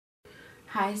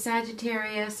Hi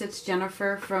Sagittarius, it's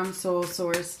Jennifer from Soul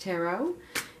Source Tarot,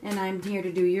 and I'm here to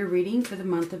do your reading for the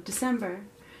month of December.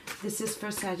 This is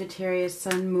for Sagittarius,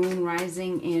 Sun, Moon,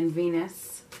 Rising, and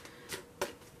Venus.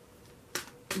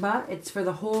 But it's for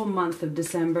the whole month of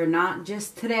December, not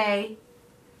just today,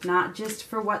 not just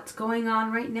for what's going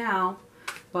on right now,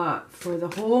 but for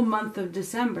the whole month of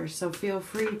December. So feel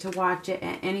free to watch it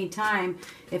at any time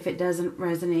if it doesn't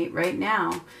resonate right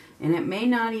now. And it may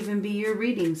not even be your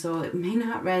reading, so it may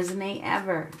not resonate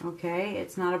ever, okay?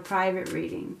 It's not a private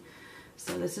reading.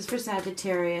 So this is for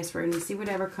Sagittarius. We're going to see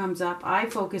whatever comes up. I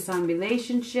focus on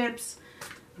relationships,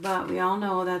 but we all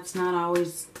know that's not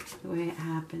always the way it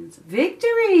happens.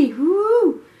 Victory!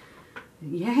 Woo!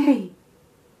 Yay!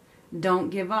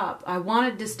 Don't give up. I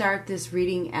wanted to start this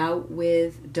reading out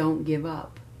with don't give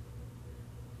up,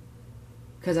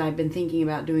 because I've been thinking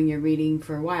about doing your reading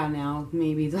for a while now,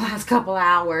 maybe the last couple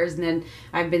hours, and then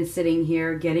I've been sitting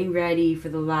here getting ready for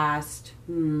the last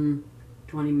 20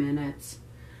 minutes.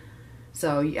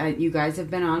 So you guys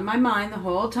have been on my mind the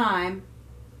whole time,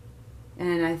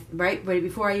 and right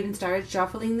before I even started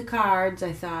shuffling the cards,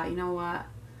 I thought, you know what?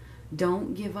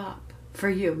 Don't give up. For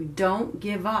you, don't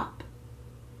give up.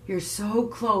 You're so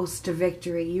close to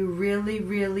victory. You really,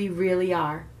 really, really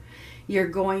are. You're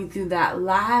going through that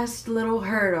last little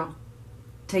hurdle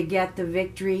to get the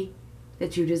victory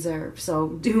that you deserve. So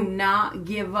do not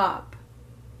give up.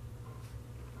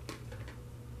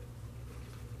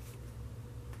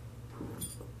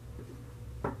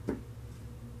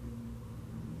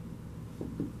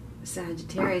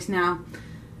 Sagittarius. Now,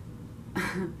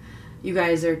 you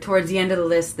guys are towards the end of the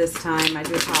list this time. I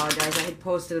do apologize. I had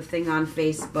posted a thing on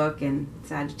Facebook and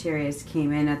Sagittarius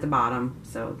came in at the bottom.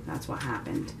 So that's what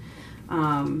happened.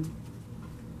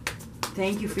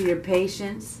 Thank you for your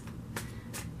patience.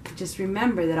 Just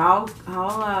remember that all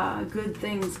good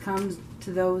things come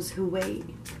to those who wait.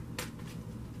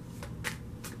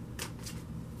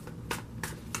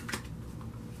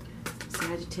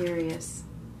 Sagittarius,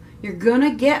 you're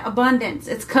gonna get abundance.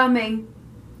 It's coming.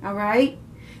 All right?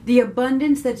 The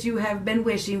abundance that you have been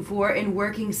wishing for and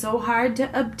working so hard to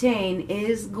obtain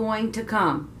is going to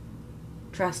come.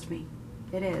 Trust me,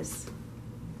 it is.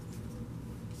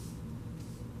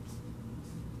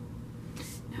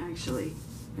 Actually,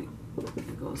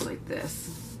 it goes like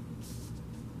this.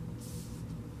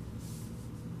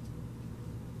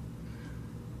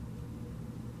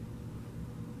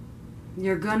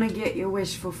 You're gonna get your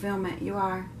wish fulfillment. You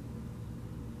are.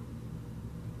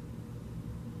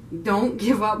 Don't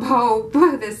give up hope.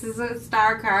 This is a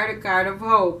star card, a card of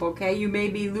hope, okay? You may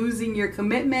be losing your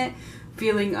commitment,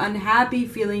 feeling unhappy,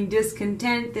 feeling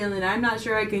discontent, feeling I'm not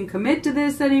sure I can commit to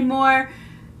this anymore.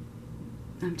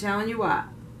 I'm telling you what.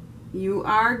 You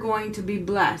are going to be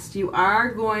blessed. You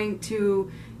are going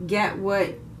to get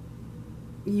what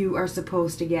you are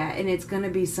supposed to get. And it's going to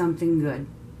be something good.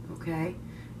 Okay?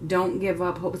 Don't give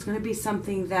up hope. It's going to be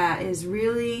something that is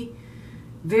really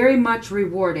very much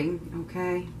rewarding.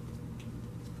 Okay?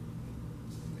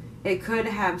 It could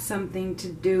have something to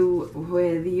do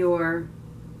with your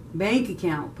bank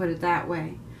account. Put it that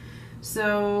way.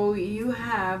 So you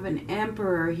have an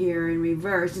Emperor here in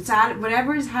reverse. It's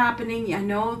whatever is happening. I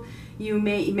know it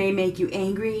may make you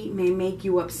angry, it may make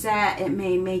you upset, it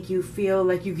may make you feel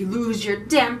like you lose your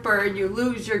temper, you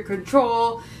lose your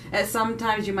control. And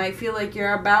sometimes you might feel like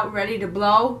you're about ready to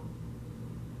blow.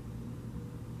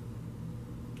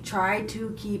 Try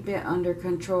to keep it under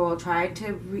control. Try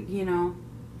to,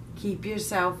 keep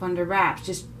yourself under wraps.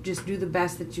 Just do the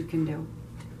best that you can do.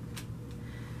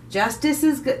 Justice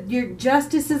is good. Your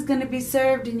justice is going to be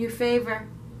served in your favor.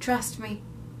 Trust me.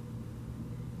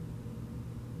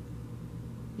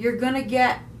 You're going to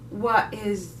get what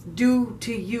is due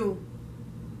to you.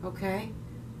 Okay?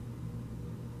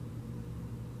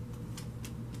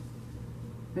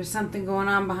 There's something going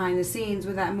on behind the scenes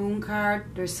with that moon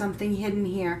card. There's something hidden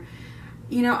here.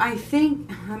 I think,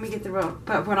 let me get the rope.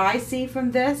 But what I see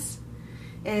from this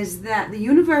is that the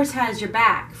universe has your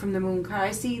back from the moon card.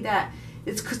 I see that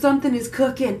something is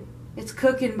cooking. It's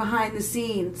cooking behind the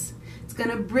scenes. It's going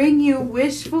to bring you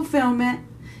wish fulfillment,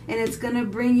 and it's going to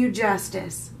bring you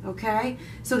justice. Okay?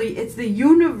 So it's the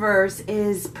universe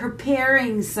is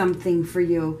preparing something for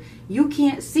you. You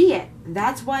can't see it.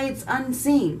 That's why it's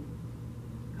unseen.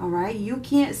 All right? You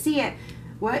can't see it.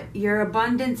 Your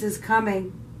abundance is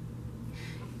coming.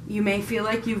 You may feel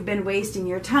like you've been wasting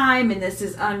your time and this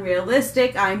is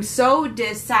unrealistic. I'm so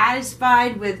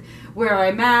dissatisfied with where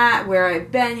I'm at, where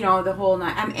I've been, the whole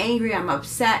night. I'm angry, I'm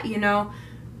upset, You're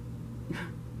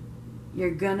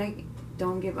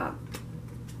don't give up.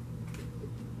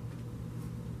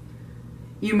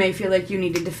 You may feel like you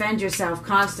need to defend yourself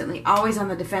constantly, always on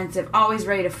the defensive, always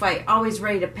ready to fight, always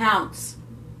ready to pounce.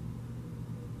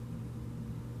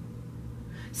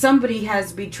 Somebody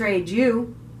has betrayed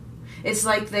you. It's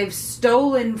like they've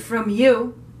stolen from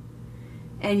you.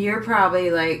 And you're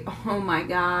probably like, oh my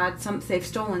God, they've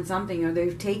stolen something, or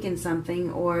they've taken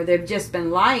something, or they've just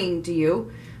been lying to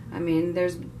you. I mean,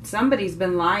 somebody's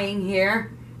been lying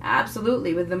here.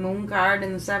 Absolutely. With the Moon card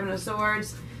and the Seven of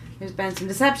Swords, there's been some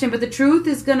deception. But the truth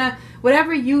is gonna,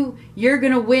 whatever you're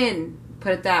gonna win.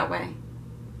 Put it that way.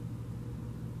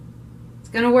 It's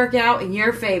gonna work out in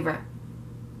your favor.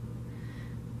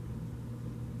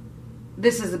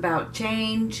 This is about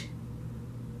change.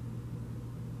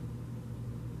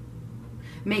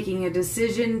 Making a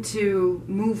decision to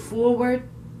move forward.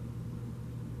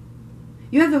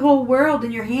 You have the whole world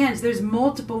in your hands. There's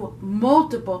multiple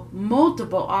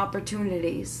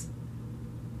opportunities.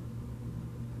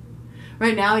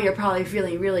 Right now you're probably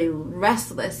feeling really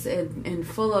restless and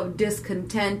full of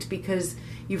discontent because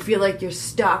you feel like you're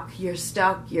stuck.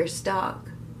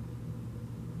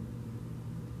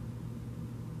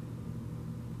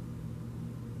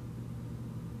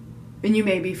 And you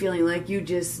may be feeling like you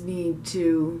just need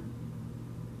to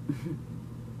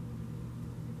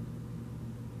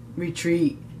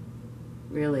retreat.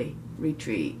 Really,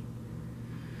 retreat.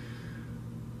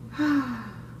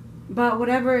 But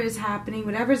whatever is happening,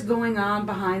 whatever's going on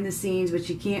behind the scenes,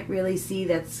 which you can't really see,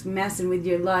 that's messing with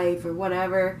your life or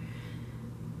whatever,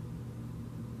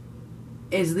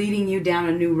 is leading you down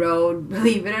a new road.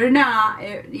 Believe it or not,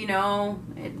 it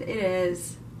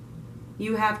is.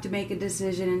 You have to make a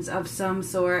decision of some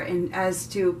sort and as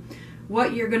to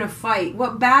what you're going to fight.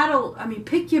 What battle,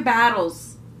 pick your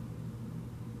battles.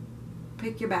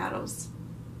 Pick your battles.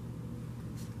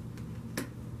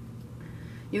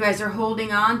 You guys are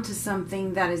holding on to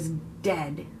something that is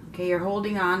dead. Okay, you're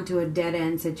holding on to a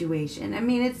dead-end situation.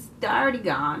 It's already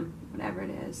gone, whatever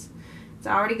it is. It's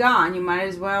already gone. You might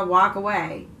as well walk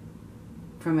away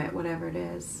from it, whatever it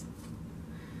is.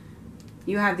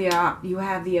 You have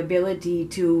the ability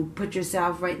to put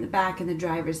yourself right in the back in the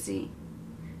driver's seat,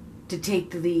 to take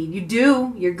the lead. You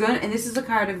do. You're gonna, and this is a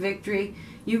card of victory.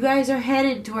 You guys are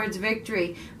headed towards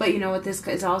victory. But you know what this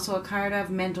is also a card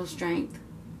of? Mental strength.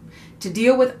 To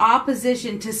deal with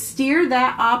opposition, to steer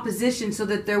that opposition so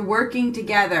that they're working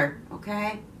together.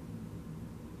 Okay?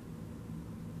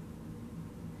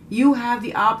 You have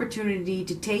the opportunity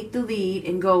to take the lead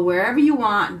and go wherever you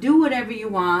want, do whatever you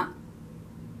want.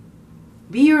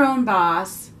 Be your own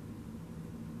boss.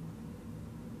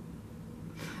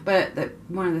 But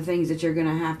one of the things that you're going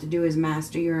to have to do is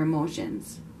master your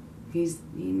emotions. He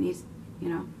needs,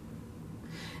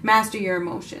 master your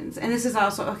emotions. And this is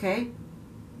also, okay,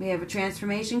 we have a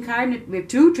transformation card. We have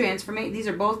two transformation. These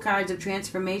are both cards of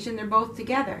transformation. They're both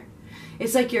together.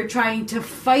 It's like you're trying to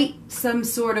fight some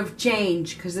sort of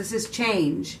change, because this is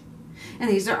change. And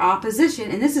these are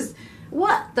opposition. And this is,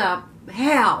 what the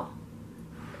hell?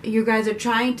 You guys are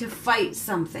trying to fight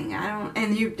something.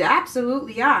 And you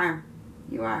absolutely are.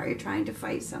 You are. You're trying to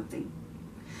fight something.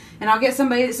 And I'll get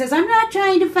somebody that says, I'm not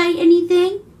trying to fight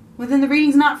anything. Well, then the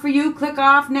reading's not for you. Click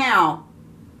off now.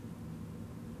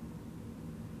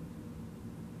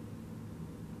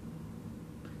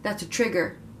 That's a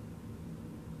trigger.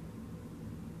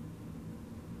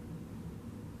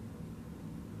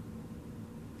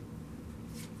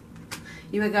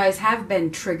 You guys have been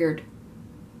triggered.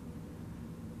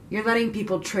 You're letting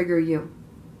people trigger you.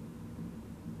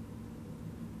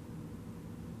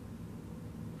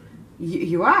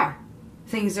 You are.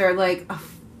 Things are like a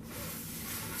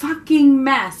fucking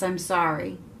mess. I'm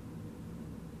sorry.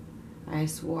 I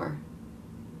swore.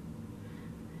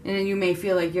 And then you may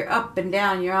feel like you're up and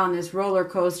down. You're on this roller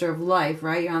coaster of life,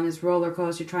 right? You're on this roller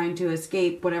coaster trying to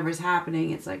escape whatever's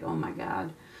happening. It's like, oh my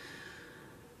God.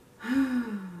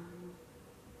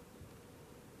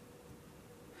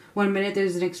 One minute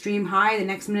there's an extreme high, the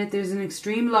next minute there's an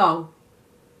extreme low.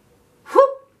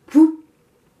 Whoop, whoop,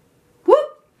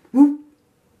 whoop, whoop.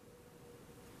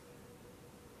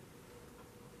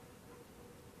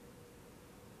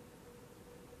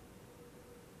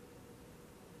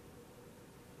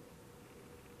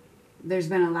 There's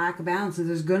been a lack of balance, and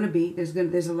there's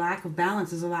a lack of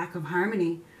balance, there's a lack of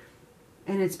harmony.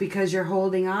 And it's because you're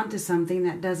holding on to something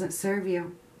that doesn't serve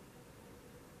you.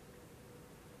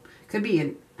 Could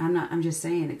be I'm just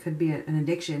saying, it could be an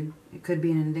addiction. It could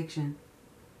be an addiction.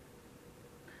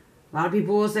 A lot of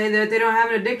people will say that they don't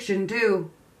have an addiction too.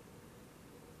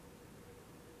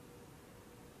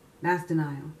 That's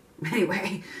denial.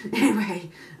 Anyway,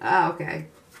 okay.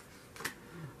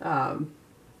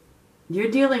 You're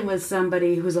dealing with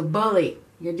somebody who's a bully.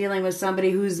 You're dealing with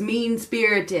somebody who's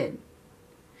mean-spirited.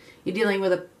 You're dealing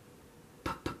with a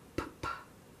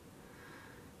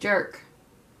jerk.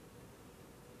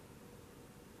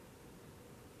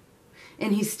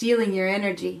 And he's stealing your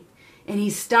energy. And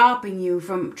he's stopping you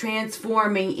from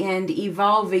transforming and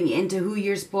evolving into who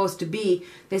you're supposed to be.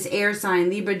 This air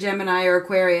sign, Libra, Gemini, or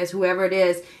Aquarius, whoever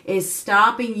it is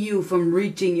stopping you from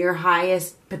reaching your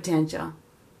highest potential.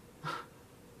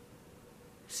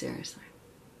 Seriously.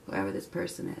 Whoever this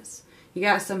person is. You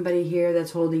got somebody here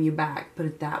that's holding you back. Put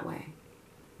it that way.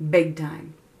 Big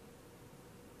time.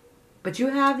 But you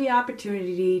have the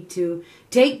opportunity to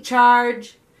take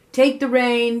charge, take the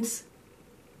reins,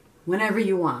 whenever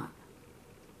you want.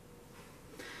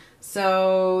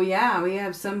 So, yeah, we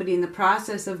have somebody in the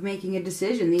process of making a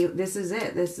decision. This is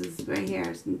it. This is right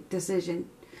here. Decision.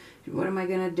 What am I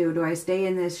going to do? Do I stay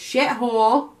in this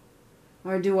shithole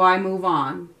or do I move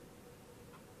on?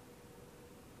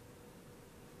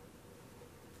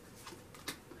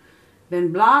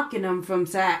 Been blocking them from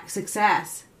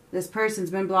success. This person's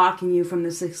been blocking you from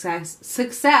the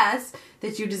success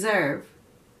that you deserve.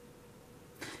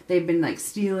 They've been like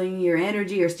stealing your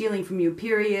energy or stealing from you,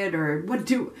 period, or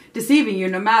deceiving you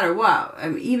no matter what. I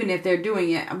mean, even if they're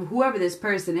doing it, whoever this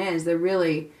person is, they're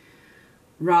really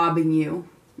robbing you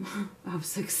of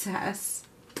success.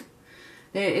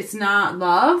 It's not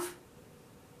love.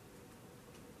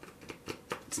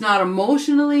 It's not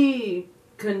emotionally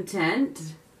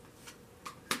content.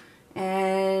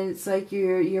 And it's like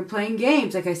you're playing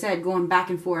games, like I said, going back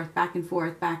and forth, back and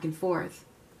forth, back and forth,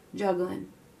 juggling.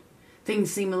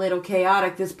 Things seem a little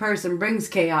chaotic. This person brings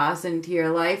chaos into your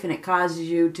life and it causes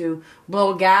you to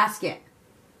blow a gasket.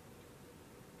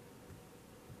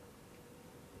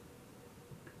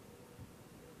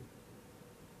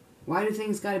 Why do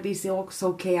things got to be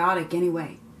so chaotic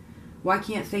anyway? Why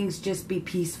can't things just be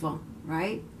peaceful,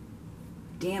 right?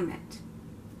 Damn it.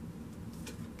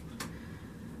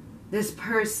 This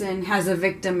person has a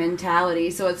victim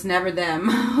mentality, so it's never them.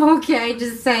 Okay,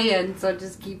 just saying. So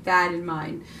just keep that in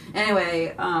mind.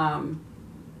 Anyway,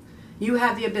 you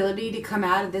have the ability to come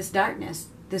out of this darkness,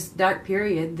 this dark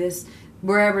period, this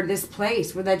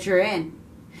place that you're in.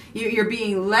 You're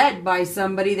being led by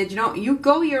somebody that you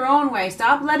go your own way.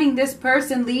 Stop letting this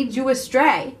person lead you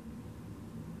astray.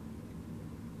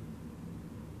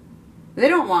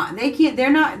 They're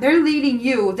leading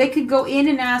you. They could go in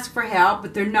and ask for help,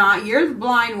 but they're not. You're the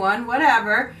blind one,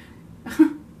 whatever.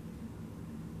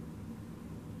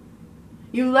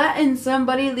 You letting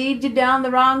somebody lead you down the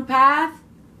wrong path?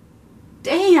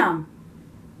 Damn.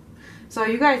 So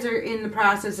you guys are in the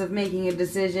process of making a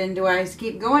decision. Do I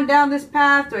keep going down this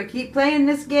path? Do I keep playing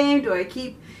this game? Do I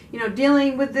keep,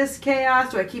 dealing with this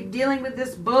chaos? Do I keep dealing with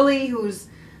this bully who's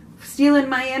stealing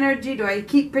my energy? Do I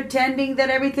keep pretending that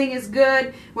everything is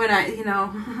good when I,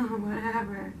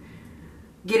 whatever.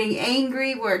 Getting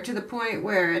angry to the point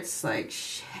where it's like,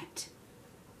 shit.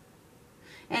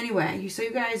 Anyway, so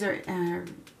you guys are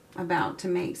about to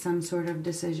make some sort of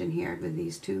decision here with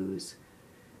these twos.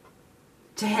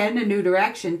 To head in a new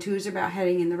direction. Twos are about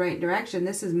heading in the right direction.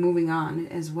 This is moving on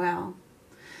as well.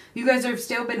 You guys have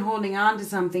still been holding on to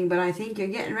something, but I think you're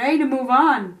getting ready to move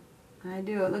on. I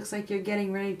do. It looks like you're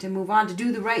getting ready to move on, to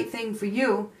do the right thing for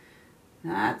you.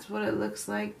 That's what it looks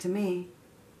like to me.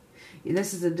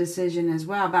 This is a decision as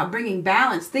well about bringing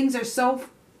balance. Things are so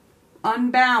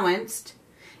unbalanced.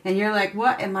 And you're like,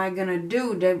 what am I going to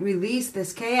do to release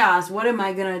this chaos? What am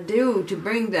I going to do to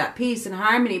bring that peace and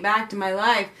harmony back to my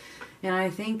life? And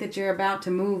I think that you're about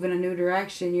to move in a new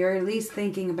direction. You're at least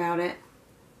thinking about it.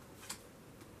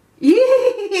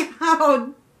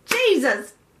 Oh,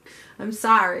 Jesus. I'm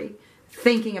sorry.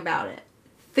 Thinking about it.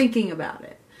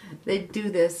 They do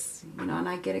this, and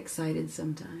I get excited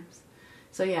sometimes.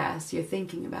 So yes, you're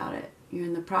thinking about it. You're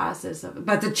in the process of it.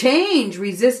 But the change,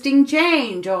 resisting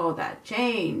change. Oh, that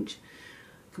change.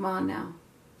 Come on now.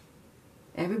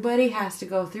 Everybody has to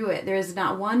go through it. There is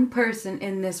not one person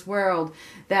in this world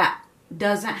that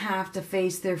doesn't have to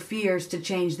face their fears to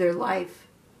change their life.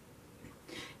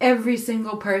 Every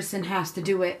single person has to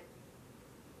do it.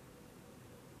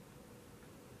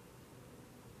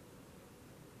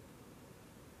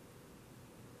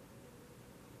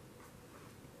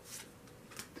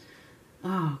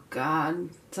 Oh,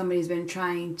 God. Somebody's been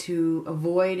trying to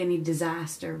avoid any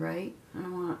disaster, right? I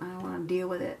don't want to deal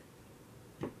with it.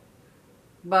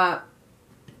 But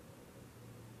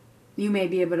you may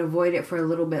be able to avoid it for a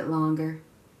little bit longer.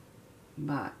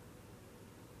 But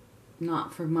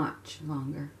not for much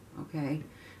longer, okay?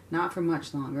 Not for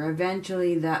much longer.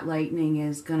 Eventually that lightning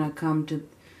is going to come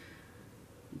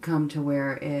to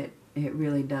where it It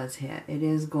really does hit. It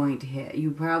is going to hit.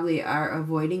 You probably are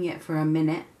avoiding it for a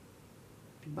minute,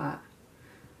 but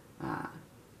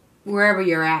wherever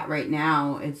you're at right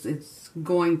now, it's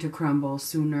going to crumble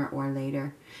sooner or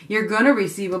later. You're going to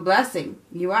receive a blessing.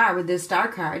 You are with this Star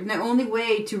card. And the only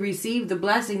way to receive the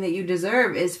blessing that you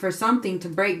deserve is for something to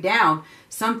break down,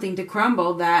 something to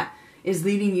crumble that is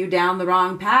leading you down the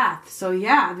wrong path. So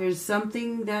yeah, there's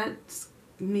something that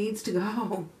needs to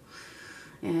go.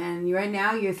 And right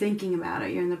now you're thinking about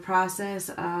it. You're in the process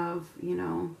of, you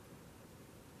know,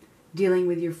 dealing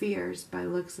with your fears by the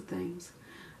looks of things.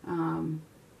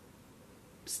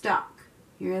 Stuck.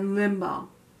 You're in limbo.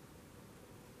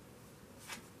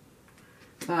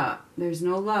 But there's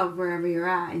no love wherever you're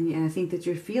at. And I think that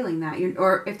you're feeling that.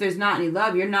 Or if there's not any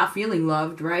love, you're not feeling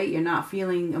loved, right? You're not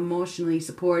feeling emotionally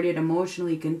supported,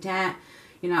 emotionally content.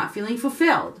 You're not feeling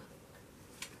fulfilled.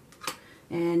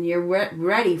 And you're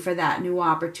ready for that new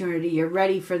opportunity. You're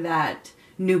ready for that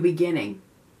new beginning.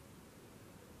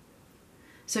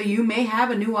 So you may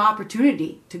have a new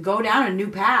opportunity to go down a new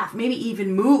path. Maybe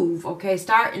even move, okay?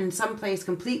 Start in someplace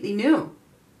completely new.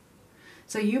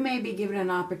 So you may be given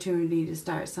an opportunity to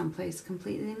start someplace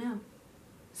completely new.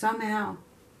 Somehow.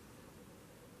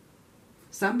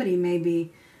 Somebody may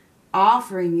be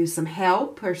offering you some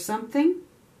help or something.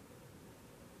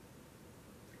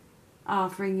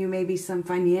 Offering you maybe some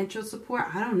financial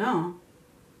support. I don't know.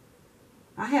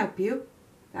 I'll help you.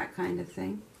 That kind of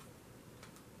thing.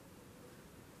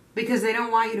 Because they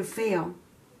don't want you to fail.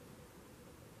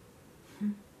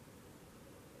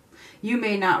 You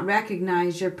may not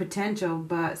recognize your potential,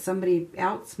 but somebody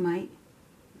else might.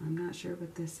 I'm not sure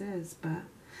what this is, but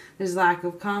there's lack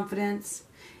of confidence.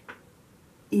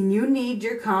 And you need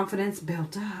your confidence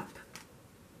built up.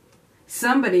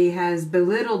 Somebody has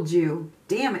belittled you.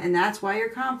 Damn it. And that's why your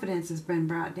confidence has been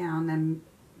brought down. And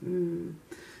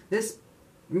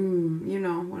you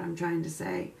know what I'm trying to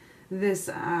say. This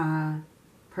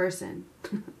person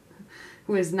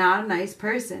who is not a nice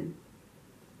person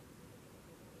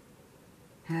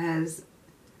has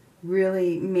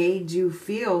really made you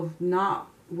feel not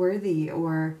worthy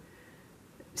or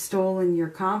stolen your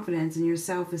confidence and your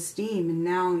self-esteem, and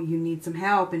now you need some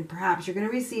help, and perhaps you're going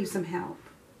to receive some help.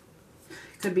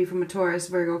 Could be from a Taurus,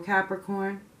 Virgo,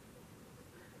 Capricorn.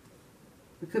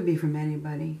 It could be from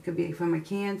anybody. It could be from a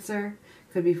Cancer.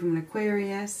 It could be from an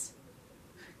Aquarius.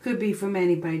 Could be from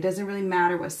anybody. It doesn't really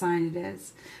matter what sign it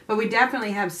is. But we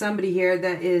definitely have somebody here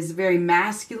that is very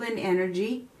masculine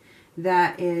energy.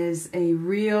 That is a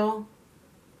real,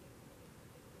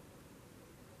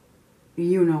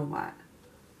 you know what.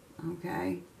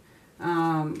 Okay?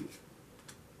 And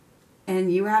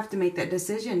you have to make that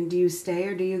decision. Do you stay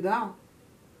or do you go?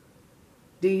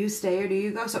 Do you stay or do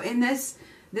you go? So in this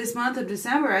month of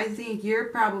December, I think you're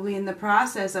probably in the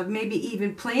process of maybe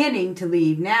even planning to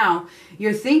leave. Now,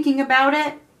 you're thinking about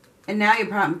it, and now you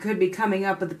probably could be coming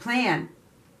up with a plan.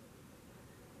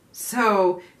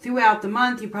 So throughout the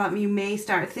month, you may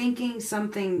start thinking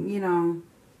something, you know,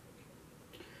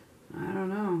 I don't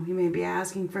know. You may be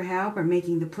asking for help or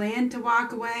making the plan to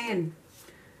walk away. And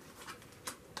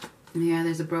yeah,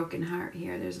 there's a broken heart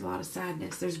here. There's a lot of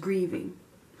sadness. There's grieving.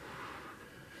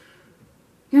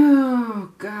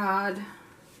 Oh, God.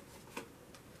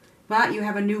 But you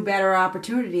have a new, better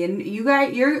opportunity. And you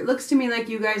guys, looks to me like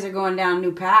you guys are going down a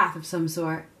new path of some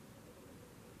sort.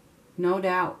 No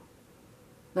doubt.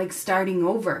 Like starting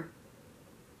over.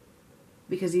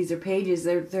 Because these are pages.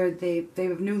 They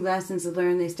have new lessons to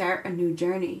learn. They start a new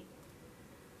journey.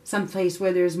 Someplace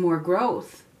where there's more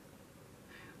growth.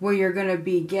 Where you're going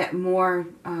to get more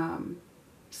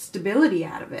stability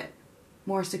out of it.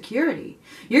 More security.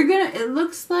 It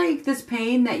looks like this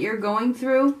pain that you're going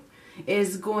through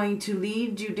is going to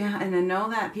lead you down. And I know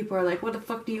that people are like, what the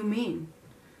fuck do you mean?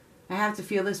 I have to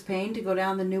feel this pain to go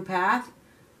down the new path?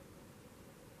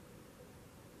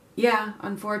 Yeah,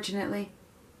 unfortunately.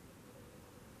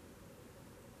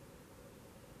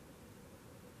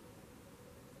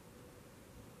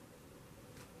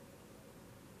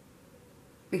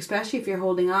 Especially if you're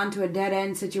holding on to a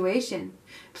dead-end situation.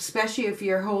 Especially if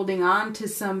you're holding on to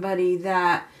somebody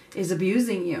that is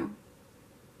abusing you.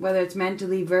 Whether it's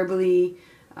mentally, verbally,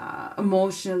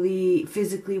 emotionally,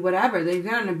 physically, whatever. They've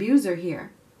got an abuser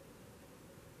here.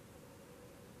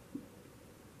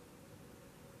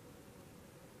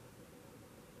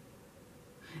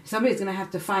 Somebody's going to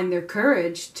have to find their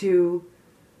courage to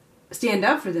stand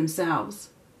up for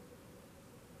themselves.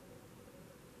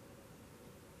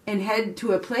 And head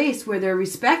to a place where they're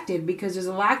respected, because there's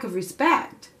a lack of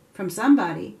respect from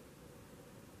somebody.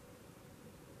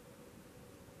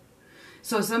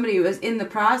 So somebody was in the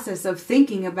process of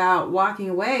thinking about walking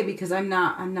away because I'm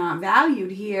not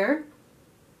valued here.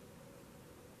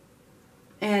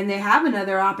 And they have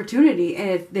another opportunity, and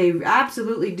if they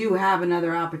absolutely do have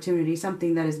another opportunity,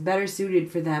 something that is better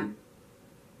suited for them.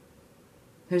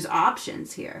 There's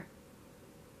options here.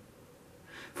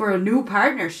 For a new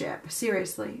partnership,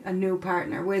 seriously, a new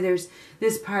partner, where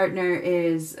this partner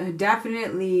is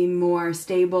definitely more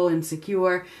stable and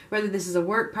secure, whether this is a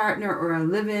work partner or a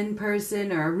live-in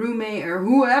person or a roommate or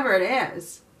whoever it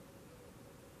is.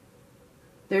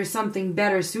 There's something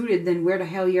better suited than where the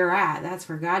hell you're at. That's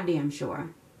for goddamn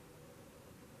sure.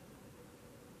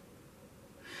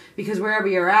 Because wherever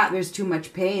you're at, there's too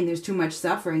much pain, there's too much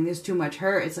suffering, there's too much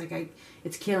hurt. It's like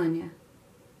it's killing you.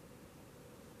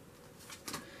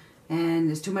 And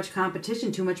there's too much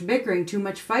competition, too much bickering, too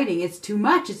much fighting. It's too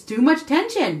much. It's too much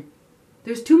tension.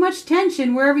 There's too much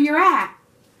tension wherever you're at.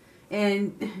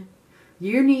 And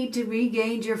you need to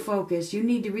regain your focus. You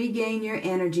need to regain your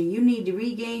energy. You need to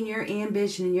regain your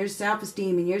ambition and your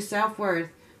self-esteem and your self-worth.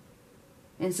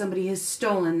 And somebody has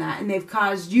stolen that. And they've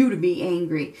caused you to be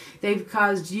angry. They've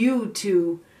caused you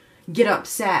to get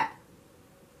upset.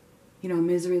 You know,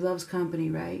 misery loves company,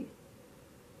 right?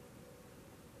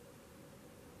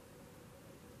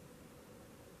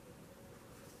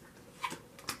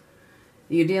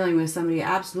 You're dealing with somebody who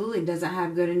absolutely doesn't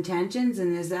have good intentions,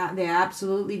 and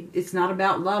it's not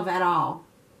about love at all.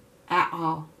 At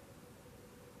all.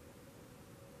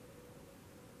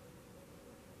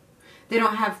 They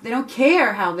don't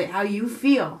care how you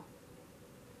feel.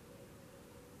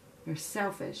 They're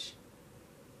selfish.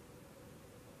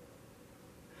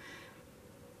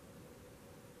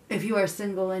 If you are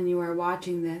single and you are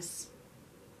watching this,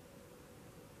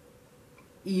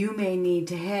 you may need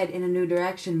to head in a new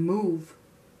direction, move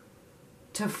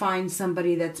to find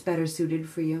somebody that's better suited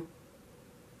for you.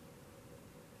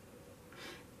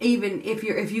 Even if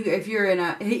you're in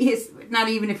a, not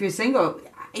even if you're single,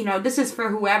 you know, this is for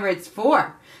whoever it's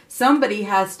for. Somebody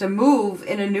has to move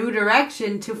in a new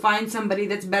direction to find somebody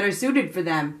that's better suited for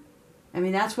them. I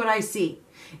mean, that's what I see.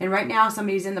 And right now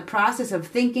somebody's in the process of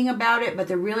thinking about it, but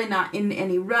they're really not in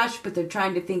any rush, but they're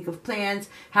trying to think of plans.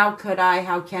 How could I?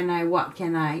 How can I? What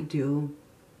can I do?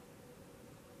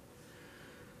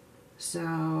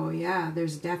 So, yeah,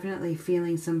 there's definitely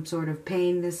feeling some sort of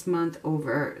pain this month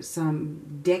over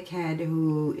some dickhead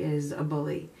who is a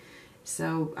bully.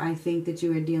 So I think that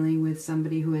you are dealing with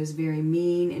somebody who is very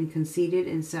mean and conceited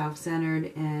and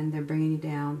self-centered, and they're bringing you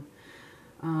down.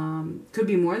 Could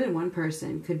be more than one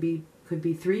person. Could be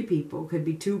 3 people. Could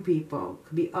be 2 people.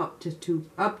 Could be up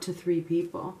to 3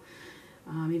 people.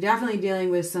 You're definitely dealing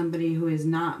with somebody who is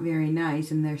not very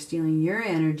nice, and they're stealing your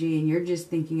energy, and you're just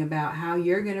thinking about how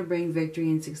you're going to bring victory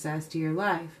and success to your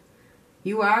life.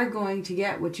 You are going to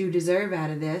get what you deserve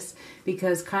out of this,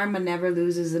 because karma never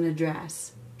loses an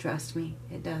address. Trust me,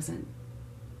 it doesn't.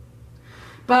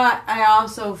 But I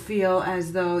also feel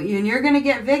as though, and you're going to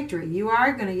get victory. You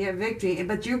are going to get victory,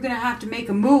 but you're going to have to make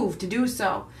a move to do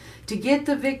so. To get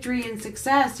the victory and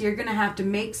success, you're going to have to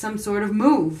make some sort of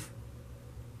move.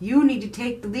 You need to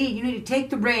take the lead. You need to take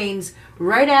the reins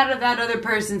right out of that other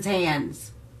person's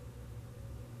hands.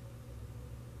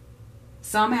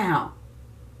 Somehow.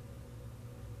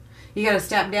 You got to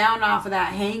step down off of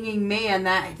that hanging man,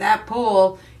 that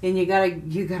pole, and you got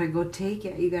to go take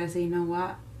it. You got to say, you know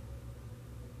what?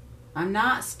 I'm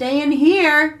not staying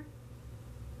here.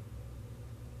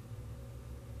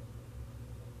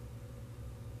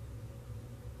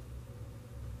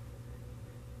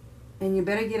 And you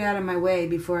better get out of my way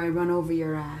before I run over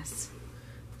your ass.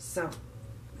 So,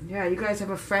 yeah, you guys have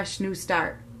a fresh new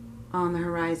start on the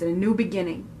horizon, a new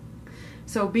beginning.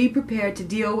 So be prepared to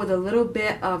deal with a little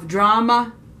bit of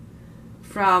drama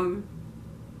from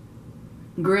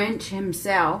Grinch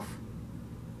himself.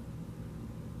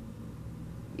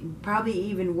 Probably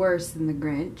even worse than the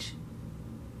Grinch.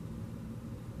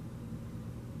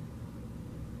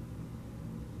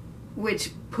 Which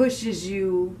pushes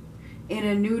you in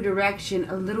a new direction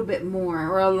a little bit more,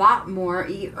 or a lot more,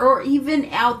 or even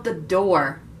out the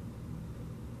door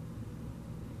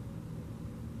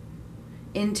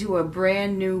into a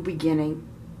brand new beginning.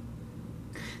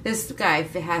 This guy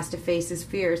has to face his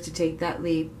fears to take that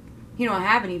leap. He don't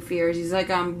have any fears. He's like,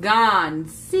 I'm gone.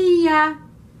 See ya.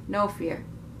 No fear.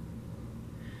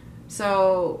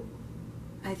 So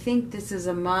I think this is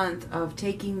a month of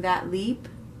taking that leap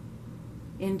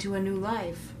into a new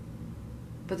life.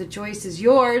 But the choice is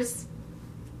yours.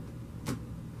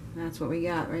 That's what we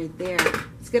got right there.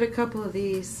 Let's get a couple of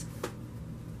these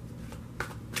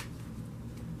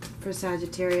for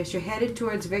Sagittarius. You're headed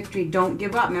towards victory. Don't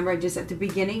give up. Remember, just at the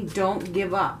beginning, don't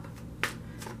give up.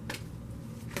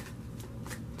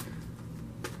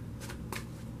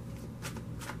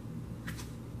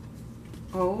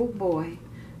 Oh boy.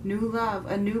 New love.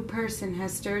 A new person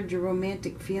has stirred your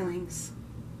romantic feelings.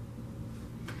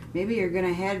 Maybe you're going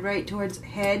to head right towards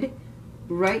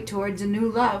a new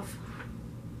love.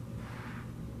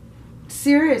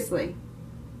 Seriously.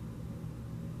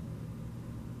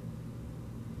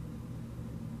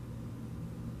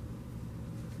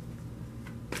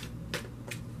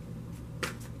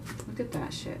 Look at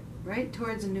that shit. Right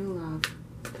towards a new love.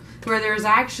 Where there's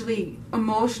actually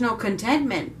emotional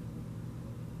contentment.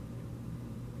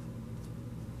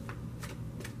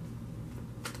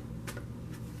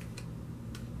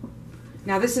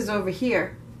 Now this is over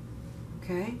here.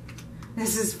 Okay?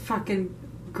 This is fucking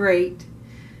great.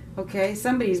 Okay?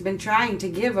 Somebody's been trying to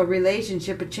give a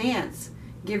relationship a chance.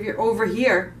 Give your over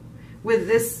here with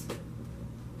this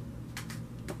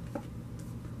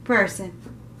person.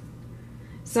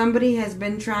 Somebody has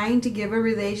been trying to give a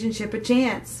relationship a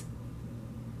chance.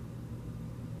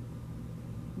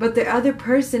 But the other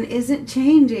person isn't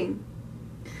changing.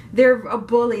 They're a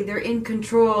bully. They're in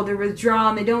control. They're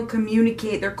withdrawn. They don't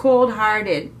communicate. They're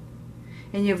cold-hearted.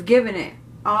 And you've given it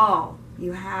all.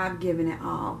 You have given it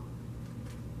all.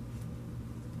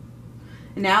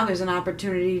 And now there's an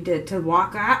opportunity to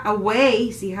walk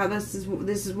away. See how this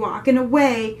is walking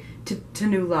away to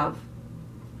new love.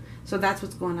 So that's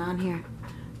what's going on here.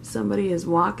 Somebody is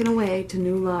walking away to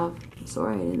new love.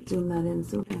 Sorry, I didn't zoom that in.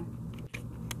 Zoom in.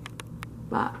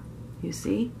 But, you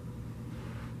see?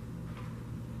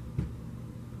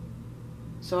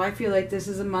 So I feel like this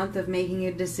is a month of making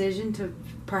a decision to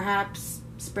perhaps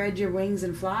spread your wings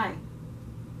and fly.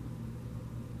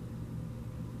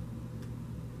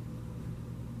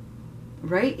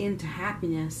 Right into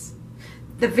happiness.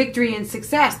 The victory and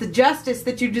success. The justice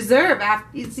that you deserve.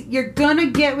 You're gonna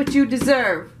get what you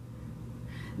deserve.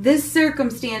 This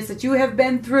circumstance that you have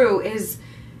been through is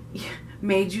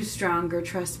made you stronger.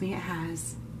 Trust me, it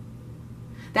has.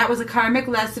 That was a karmic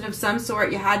lesson of some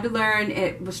sort. You had to learn.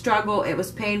 It was struggle. It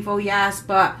was painful, yes,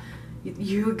 but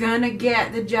you're gonna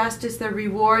get the justice, the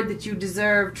reward that you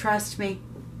deserve. Trust me.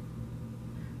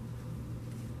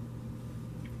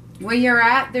 Where you're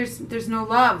at, there's no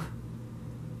love.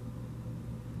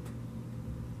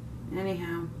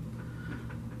 Anyhow,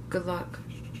 good luck.